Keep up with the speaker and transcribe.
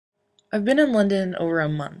I've been in London over a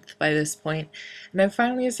month by this point, and I've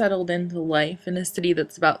finally settled into life in a city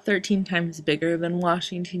that's about 13 times bigger than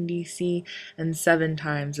Washington, D.C., and 7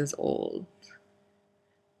 times as old.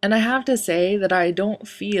 And I have to say that I don't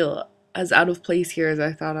feel as out of place here as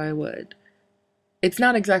I thought I would. It's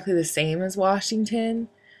not exactly the same as Washington,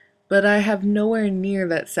 but I have nowhere near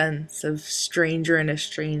that sense of stranger in a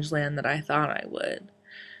strange land that I thought I would.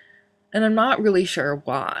 And I'm not really sure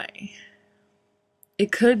why.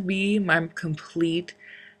 It could be my complete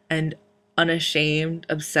and unashamed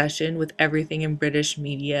obsession with everything in British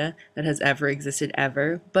media that has ever existed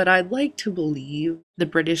ever, but I'd like to believe the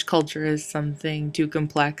British culture is something too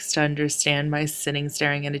complex to understand by sitting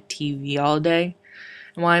staring at a TV all day.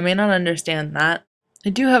 And while I may not understand that, I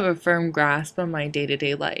do have a firm grasp on my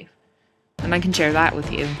day-to-day life, and I can share that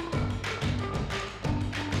with you.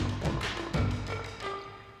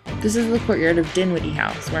 This is the courtyard of Dinwiddie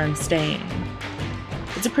House, where I'm staying.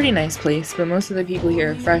 It's a pretty nice place, but most of the people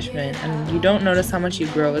here are freshmen, and you don't notice how much you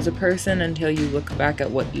grow as a person until you look back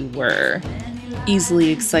at what you were.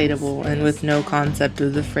 Easily excitable and with no concept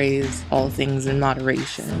of the phrase, all things in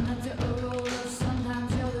moderation.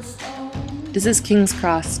 This is King's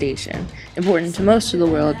Cross Station, important to most of the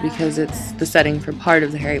world because it's the setting for part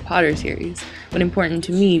of the Harry Potter series, but important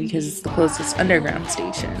to me because it's the closest underground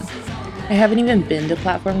station. I haven't even been to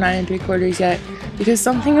Platform 9 3/4 yet, because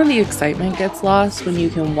something of the excitement gets lost when you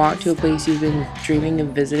can walk to a place you've been dreaming of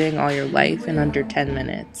visiting all your life in under 10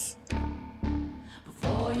 minutes.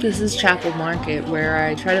 This is Chapel Market, where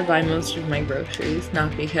I try to buy most of my groceries,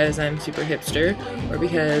 not because I'm super hipster or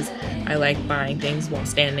because I like buying things while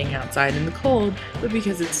standing outside in the cold, but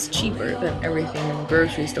because it's cheaper than everything in the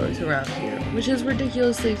grocery stores around here, which is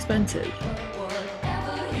ridiculously expensive.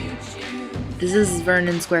 This is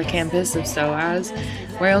Vernon Square campus of SOAS,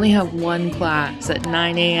 where I only have one class at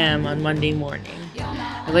 9 a.m. on Monday morning.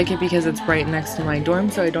 I like it because it's right next to my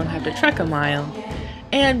dorm, so I don't have to trek a mile,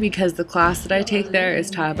 and because the class that I take there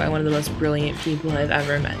is taught by one of the most brilliant people I've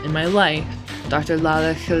ever met in my life, Dr.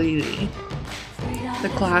 Lala Khalili. The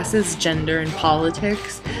class is gender and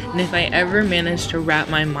politics, and if I ever manage to wrap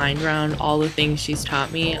my mind around all the things she's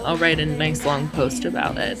taught me, I'll write a nice long post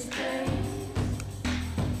about it.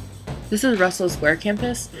 This is Russell Square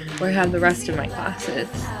campus, where I have the rest of my classes.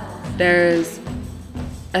 There's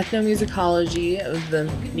ethnomusicology of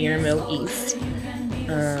the Near Middle East,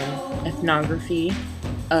 ethnography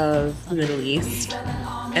of the Middle East,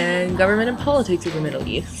 and government and politics of the Middle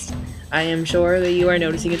East. I am sure that you are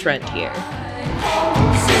noticing a trend here.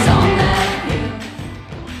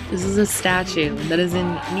 This is a statue that is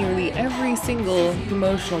in nearly every single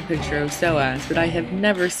promotional picture of SOAS, but I have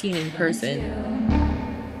never seen in person.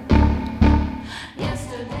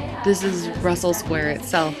 This is Russell Square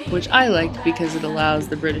itself, which I liked because it allows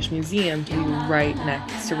the British Museum to be right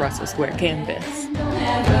next to Russell Square campus.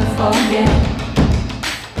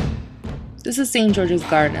 This is St. George's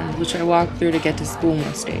Gardens, which I walk through to get to school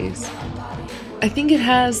most days. I think it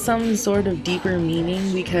has some sort of deeper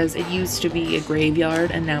meaning because it used to be a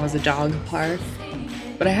graveyard and now is a dog park,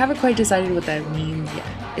 but I haven't quite decided what that means yet.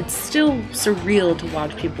 It's still surreal to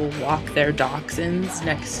watch people walk their dachshunds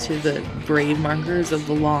next to the grave markers of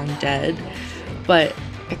the long dead, but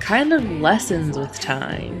it kind of lessens with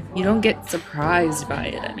time. You don't get surprised by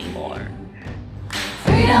it anymore.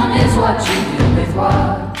 Freedom is what you do with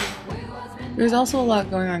what. There's also a lot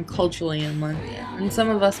going on culturally in London, and some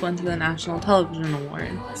of us went to the National Television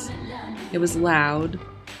Awards. It was loud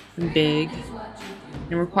and big,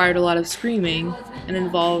 and required a lot of screaming, and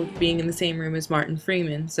involved being in the same room as Martin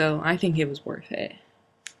Freeman, so I think it was worth it.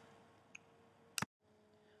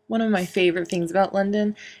 One of my favorite things about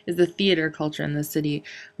London is the theater culture in the city,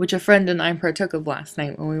 which a friend and I partook of last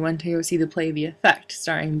night when we went to go see the play The Effect,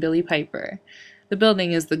 starring Billie Piper. The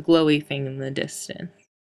building is the glowy thing in the distance.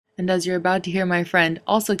 And as you're about to hear my friend,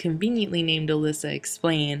 also conveniently named Alyssa,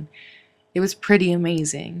 explain, it was pretty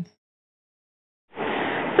amazing.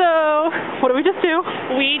 What did we just do?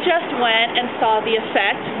 We just went and saw The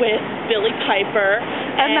Effect with Billie Piper.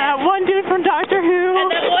 And that one dude from Doctor Who. And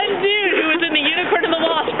that one dude who was in The Unicorn and the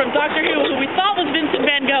Wasp from Doctor Who, who we thought was Vincent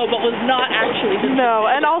Van Gogh, but was not actually Vincent. No,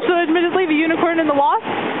 and also admittedly, The Unicorn and the Wasp,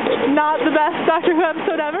 not the best Doctor Who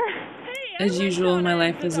episode ever. As usual, my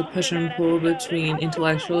life is a push and pull between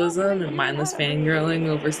intellectualism and mindless fangirling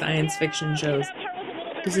over science fiction shows.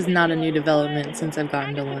 This is not a new development since I've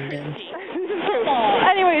gotten to London.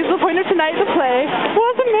 Anyways, the point of tonight, the play,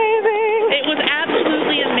 was amazing. It was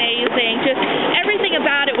absolutely amazing. Just everything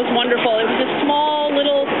about it was wonderful. It was a small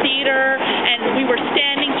little theater, and we were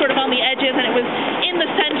standing sort of on the edges, and it was in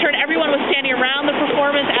the center, and everyone was standing around the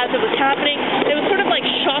performance as it was happening. It was sort of like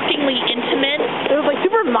shockingly intimate. It was like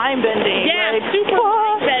super mind-bending. Yeah, like, super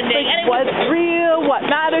mind-bending. Like, And it was, what's real? What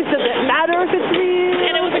matters? Does it matter if it's real?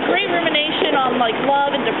 and it was a great rumination on like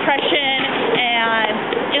love and depression and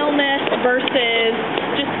illness versus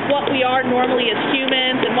just what we are normally as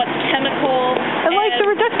humans and what's chemical. And like the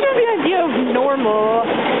reduction of the idea of normal.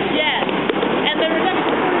 Yes. And the reduction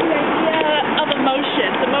of the idea of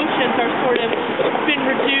emotions. Emotions are sort of been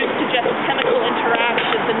reduced to just chemical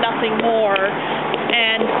interactions and nothing more.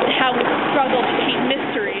 And how we struggle to keep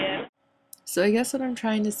mystery in. So I guess what I'm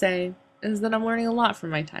trying to say is that I'm learning a lot from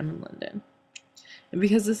my time in London. And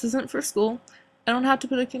because this isn't for school, I don't have to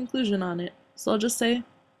put a conclusion on it. So I'll just say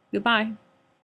goodbye.